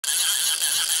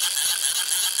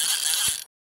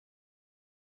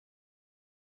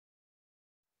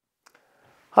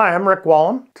Hi, I'm Rick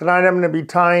Wollum. Tonight I'm going to be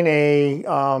tying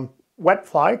a wet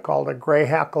fly called a Grey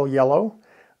Hackle Yellow.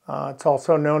 It's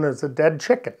also known as a dead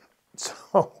chicken.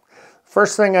 So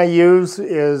first thing I use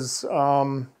is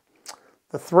the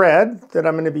thread that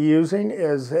I'm going to be using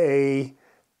is a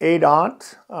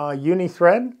 8/0 uni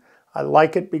thread. I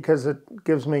like it because it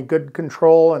gives me good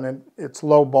control and it's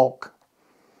low bulk.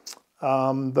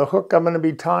 The hook I'm going to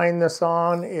be tying this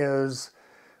on is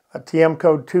a TM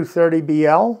code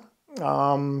 230BL.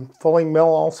 Fulling Mill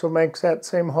also makes that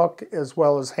same hook, as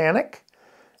well as Hannock.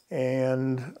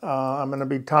 And I'm going to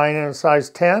be tying in a size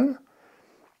 10.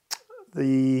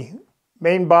 The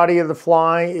main body of the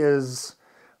fly is,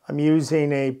 I'm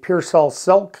using a Pearsall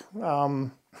Silk,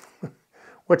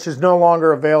 which is no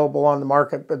longer available on the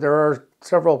market, but there are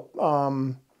several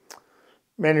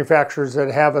manufacturers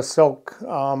that have a silk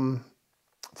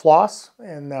floss,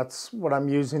 and that's what I'm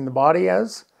using the body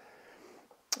as.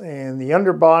 And the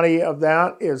underbody of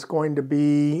that is going to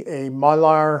be a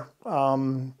Mylar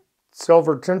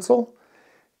silver tinsel,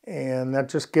 and that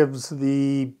just gives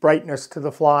the brightness to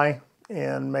the fly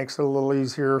and makes it a little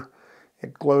easier.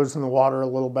 It glows in the water a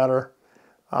little better.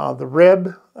 The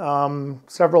rib,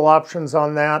 several options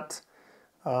on that.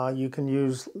 You can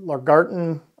use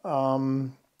Lagarton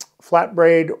flat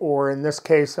braid, or in this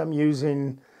case I'm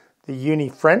using the Uni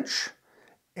French,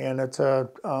 and it's a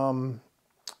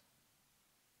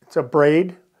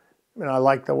braid, and I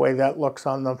like the way that looks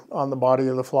on the body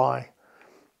of the fly.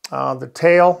 The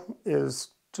tail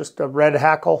is just a red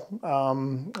hackle, a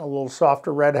little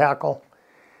softer red hackle,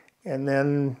 and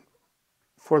then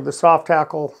for the soft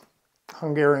hackle,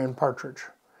 Hungarian partridge.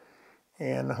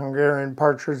 And Hungarian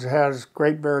partridge has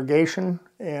great variegation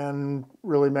and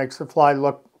really makes the fly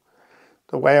look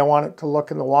the way I want it to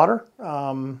look in the water.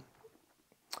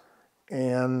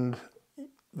 And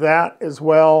that, as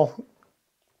well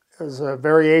as a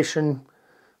variation,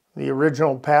 the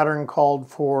original pattern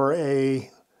called for a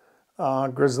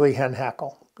grizzly hen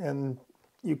hackle, and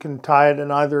you can tie it in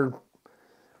either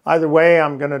way.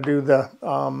 I'm going to do the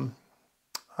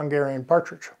Hungarian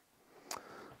partridge.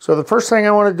 So the first thing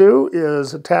I want to do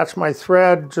is attach my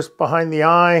thread just behind the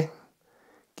eye,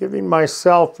 giving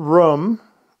myself room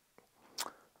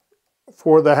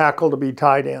for the hackle to be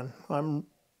tied in. I'm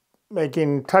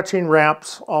making touching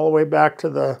wraps all the way back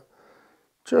to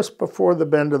just before the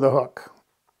bend of the hook.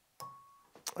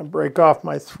 I break off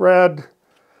my thread.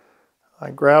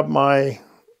 I grab my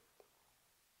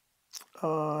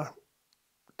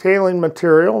tailing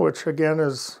material, which again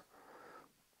is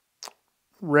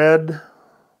red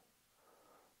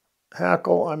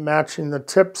hackle. I'm matching the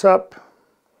tips up,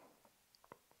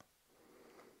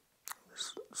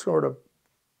 sort of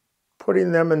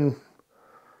putting them in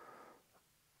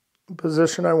the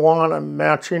position I want. I'm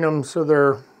matching them so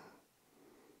they're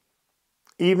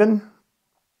even.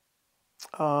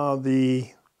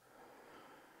 The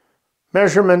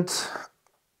measurement,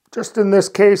 just in this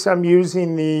case, I'm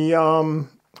using the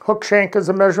hook shank as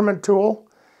a measurement tool,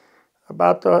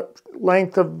 about the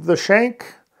length of the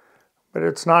shank, but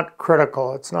it's not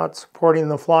critical. It's not supporting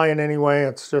the fly in any way.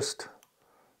 It's just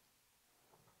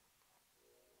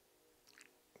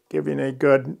giving a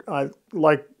good, I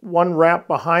like one wrap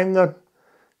behind the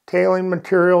tailing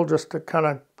material just to kind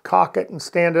of cock it and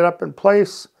stand it up in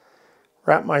place.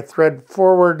 Wrap my thread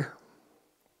forward.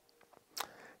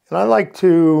 And I like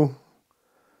to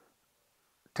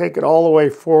take it all the way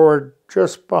forward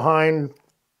just behind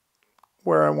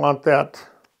where I want that,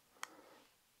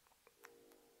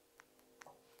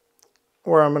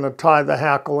 where I'm going to tie the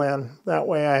hackle in. That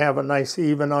way I have a nice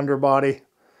even underbody.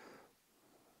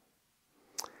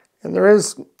 And there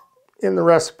is, in the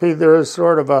recipe, there is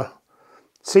sort of a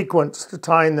sequence to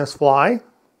tying this fly.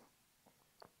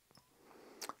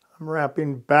 I'm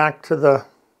wrapping back to the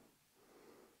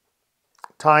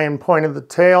tie-in point of the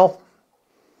tail.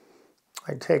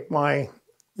 I take my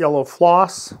yellow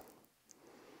floss,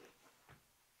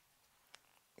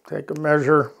 take a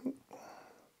measure,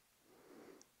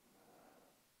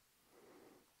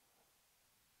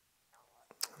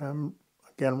 I'm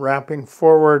again wrapping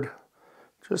forward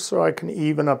just so I can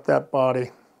even up that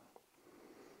body.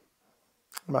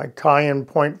 My tie-in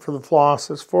point for the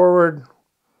floss is forward.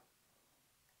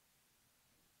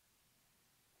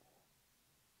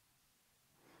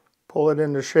 Pull it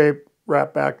into shape,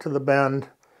 wrap back to the bend,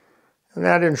 and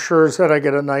that ensures that I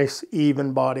get a nice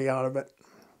even body out of it.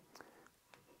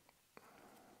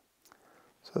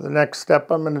 So the next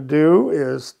step I'm going to do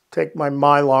is take my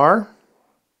Mylar,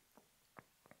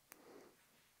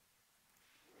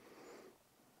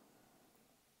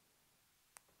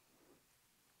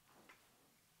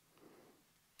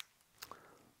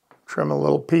 trim a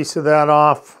little piece of that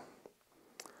off,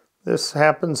 This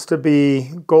happens to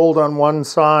be gold on one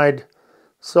side,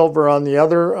 silver on the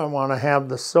other. I want to have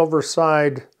the silver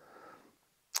side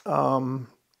on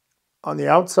the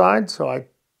outside, so I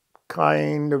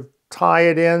kind of tie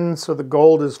it in so the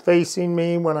gold is facing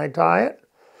me when I tie it.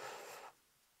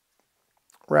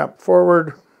 Wrap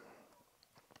forward,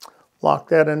 lock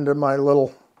that into my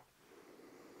little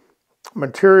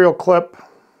material clip.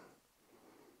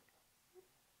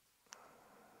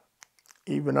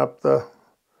 Even up the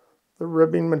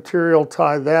ribbing material,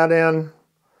 tie that in,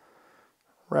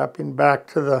 wrapping back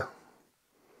to the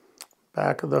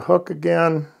back of the hook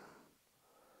again,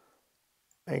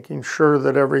 making sure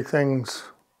that everything's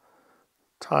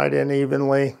tied in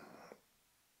evenly.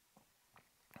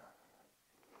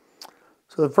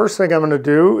 So the first thing I'm going to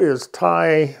do is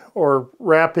tie or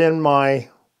wrap in my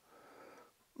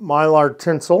mylar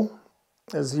tinsel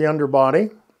as the underbody.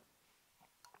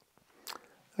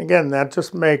 Again, that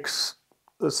just makes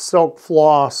the silk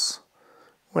floss,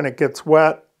 when it gets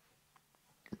wet,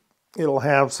 it'll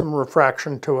have some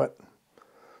refraction to it,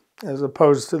 as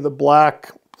opposed to the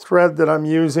black thread that I'm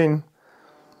using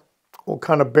will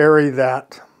kind of bury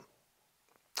that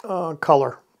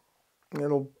color.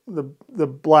 The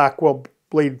black will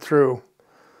bleed through.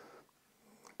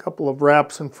 A couple of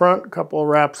wraps in front, a couple of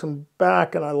wraps in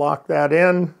back, and I lock that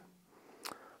in.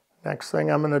 Next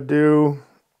thing I'm going to do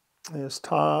is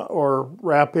tie or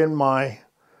wrap in my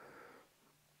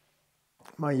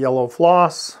yellow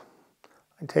floss.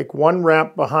 I take one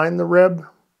wrap behind the rib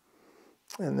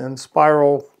and then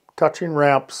spiral touching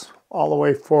wraps all the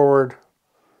way forward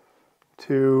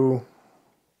to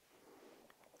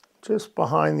just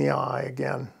behind the eye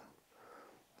again,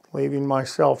 leaving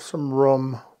myself some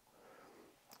room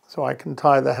so I can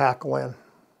tie the hackle in.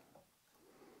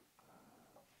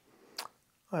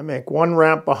 I make one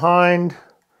wrap behind,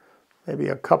 maybe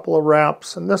a couple of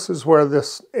wraps, and this is where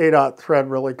this 8/0 thread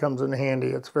really comes in handy.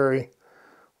 It's very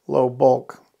low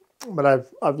bulk, but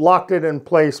I've locked it in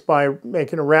place by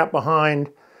making a wrap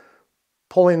behind,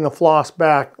 pulling the floss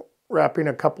back, wrapping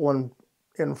a couple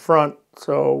in front,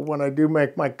 so when I do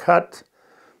make my cut,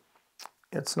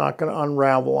 it's not going to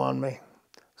unravel on me.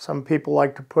 Some people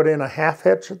like to put in a half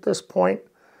hitch at this point.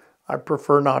 I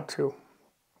prefer not to.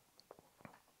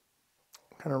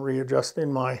 Kind of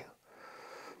readjusting my...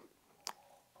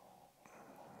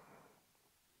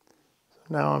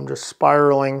 Now I'm just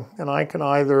spiraling, and I can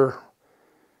either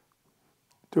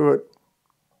do it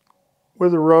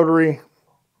with a rotary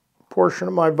portion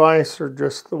of my vise or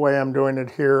just the way I'm doing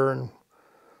it here, and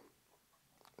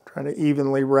trying to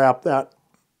evenly wrap that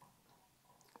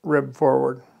rib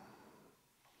forward.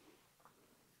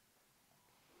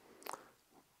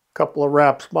 Couple of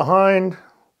wraps behind,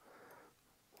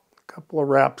 couple of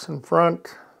wraps in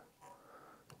front,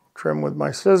 trim with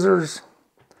my scissors.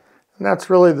 And that's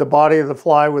really the body of the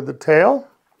fly with the tail.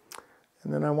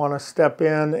 And then I want to step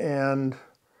in, and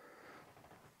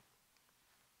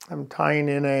I'm tying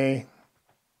in a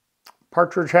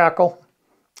partridge hackle.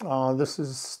 This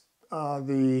is up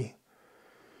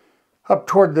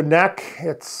toward the neck.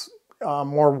 It's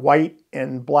more white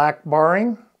and black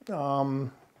barring.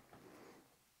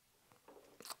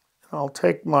 I'll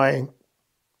take my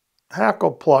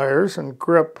hackle pliers and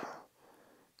grip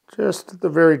just at the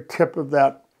very tip of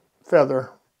that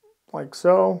feather, like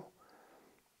so.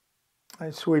 I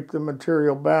sweep the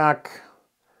material back,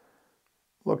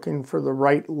 looking for the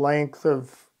right length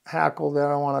of hackle that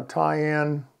I want to tie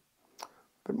in.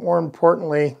 But more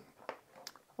importantly,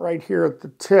 right here at the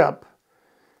tip,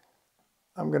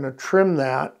 I'm going to trim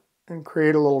that and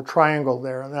create a little triangle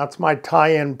there. And that's my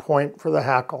tie-in point for the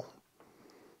hackle.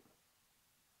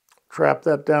 Trap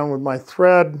that down with my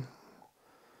thread.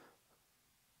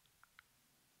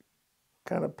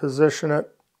 Kind of position it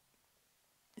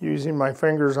using my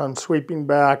fingers. I'm sweeping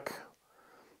back,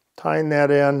 tying that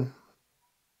in.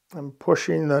 I'm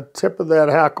pushing the tip of that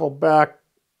hackle back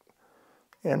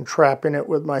and trapping it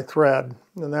with my thread.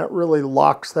 And that really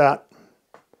locks that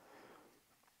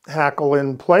hackle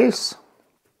in place.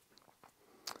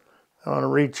 I want to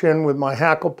reach in with my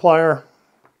hackle plier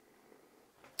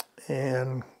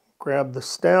and grab the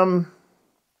stem.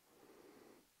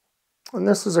 And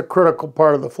this is a critical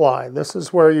part of the fly. This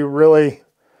is where you really,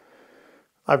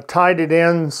 I've tied it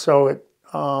in so it,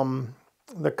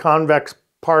 the convex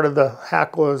part of the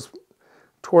hackle is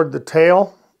toward the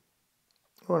tail.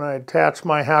 When I attach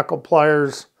my hackle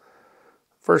pliers,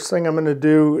 first thing I'm going to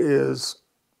do is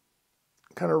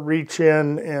kind of reach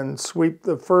in and sweep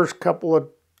the first couple of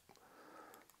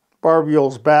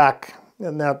barbules back,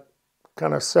 and that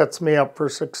kind of sets me up for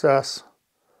success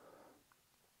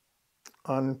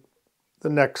on the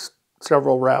next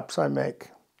several wraps I make.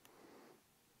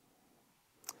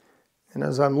 And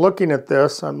as I'm looking at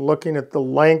this, I'm looking at the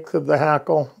length of the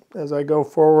hackle as I go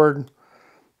forward.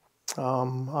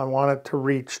 I want it to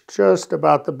reach just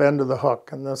about the bend of the hook,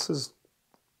 and this is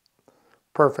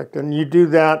perfect. And you do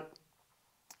that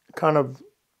kind of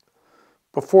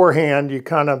beforehand. You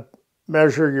kind of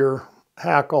measure your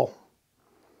hackle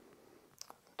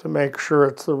to make sure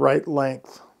it's the right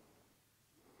length.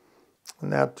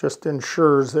 And that just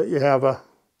ensures that you have a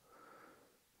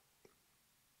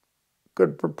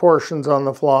good proportions on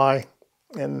the fly.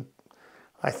 And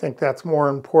I think that's more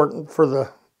important for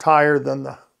the tire than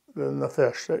the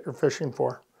fish that you're fishing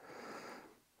for.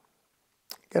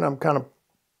 Again, I'm kind of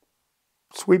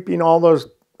sweeping all those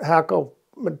hackle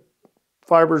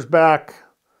fibers back,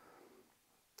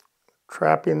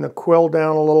 trapping the quill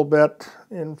down a little bit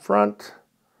in front,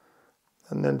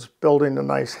 and then just building a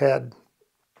nice head.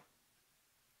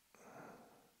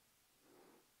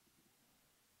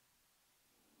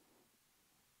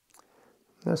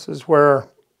 This is where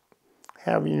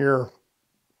having your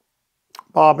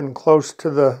bobbin close to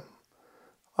the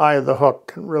eye of the hook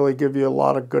can really give you a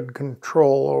lot of good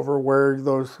control over where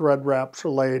those thread wraps are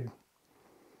laid.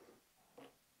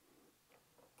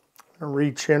 I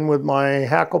reach in with my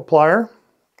hackle plier,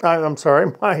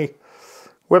 my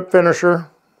whip finisher,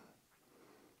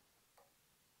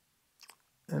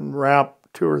 and wrap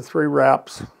 2 or 3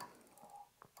 wraps,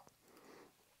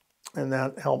 and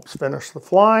that helps finish the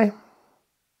fly.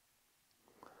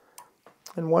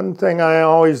 And one thing I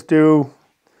always do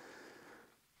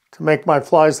to make my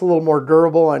flies a little more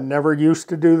durable, I never used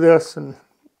to do this, and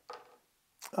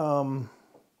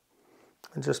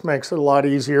it just makes it a lot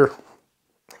easier.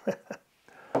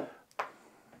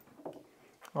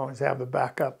 Always have the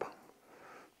backup.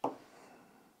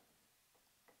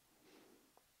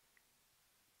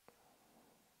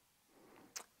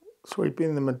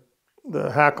 Sweeping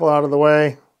the hackle out of the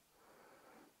way.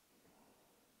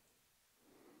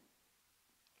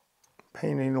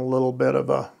 Painting a little bit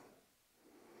of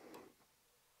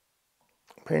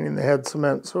painting the head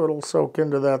cement so it'll soak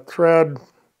into that thread,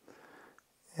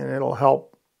 and it'll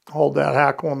help hold that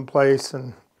hackle in place.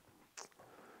 And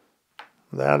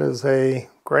that is a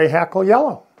Grey Hackle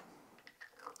Yellow.